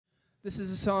This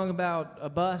is a song about a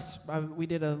bus. We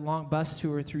did a long bus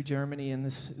tour through Germany,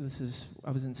 and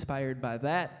I was inspired by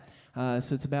that.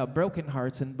 So it's about broken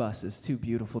hearts and buses, two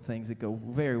beautiful things that go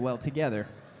very well together.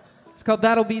 It's called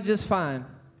That'll Be Just Fine.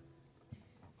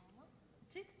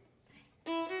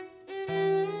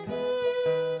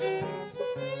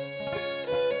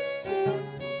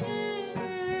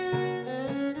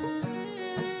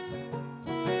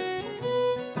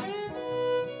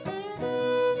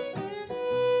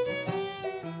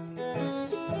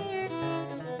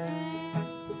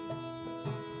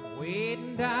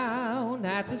 Down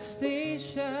at the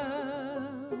station,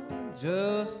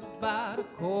 just about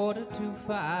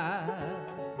 4:45,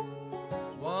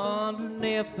 wondering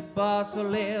if the bus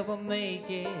will ever make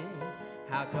it.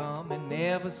 How come it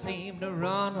never seemed to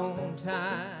run on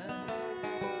time?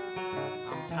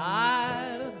 I'm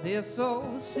tired of this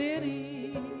old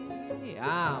city.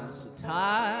 I'm so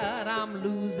tired, I'm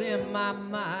losing my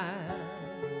mind.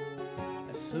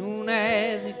 As soon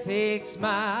as he takes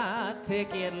my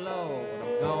ticket, Lord,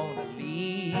 I'm gonna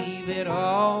leave it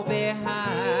all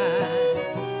behind.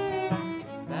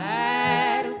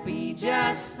 That'll be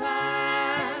just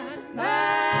fine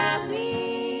by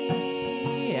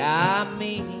me. I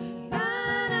mean,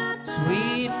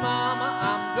 sweet mama,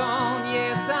 I'm gone.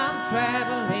 Yes, I'm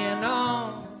traveling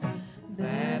on.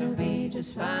 That'll be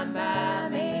just fine by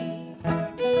me.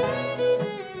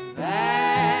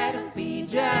 That'll be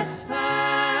just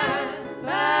fine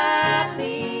by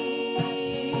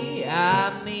me.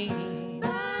 I mean,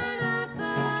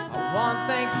 one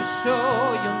thing's for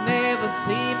sure, you'll never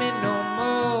see me no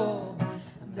more.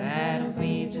 That'll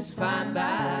be just fine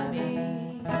by me.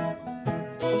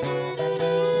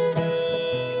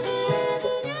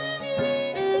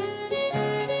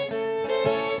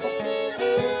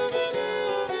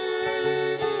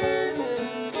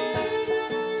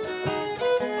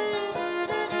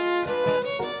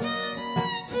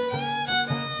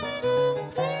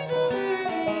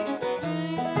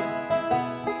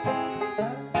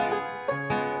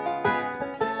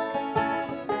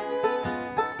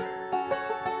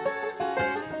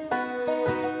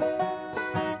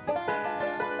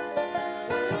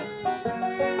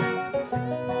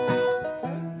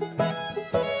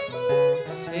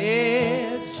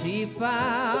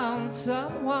 Found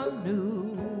someone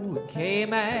new, it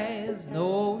came as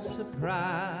no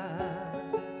surprise.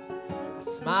 I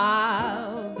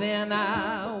smiled, then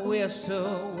I wished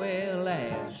her well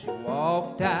as she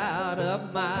walked out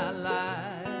of my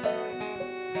life.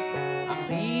 I'm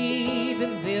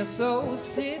leaving this old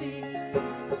city,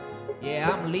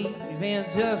 yeah, I'm leaving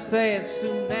just as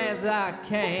soon as I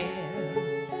can.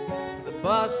 The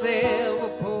bus ever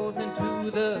pulls into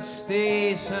the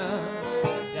station,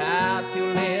 doubt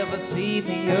you'll ever see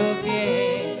me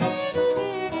again.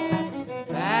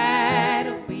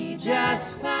 That'll be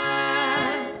just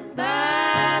fine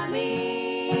by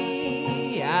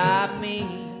me. I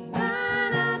mean,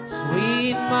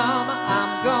 sweet mama,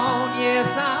 I'm gone. Yes,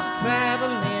 I'm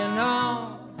traveling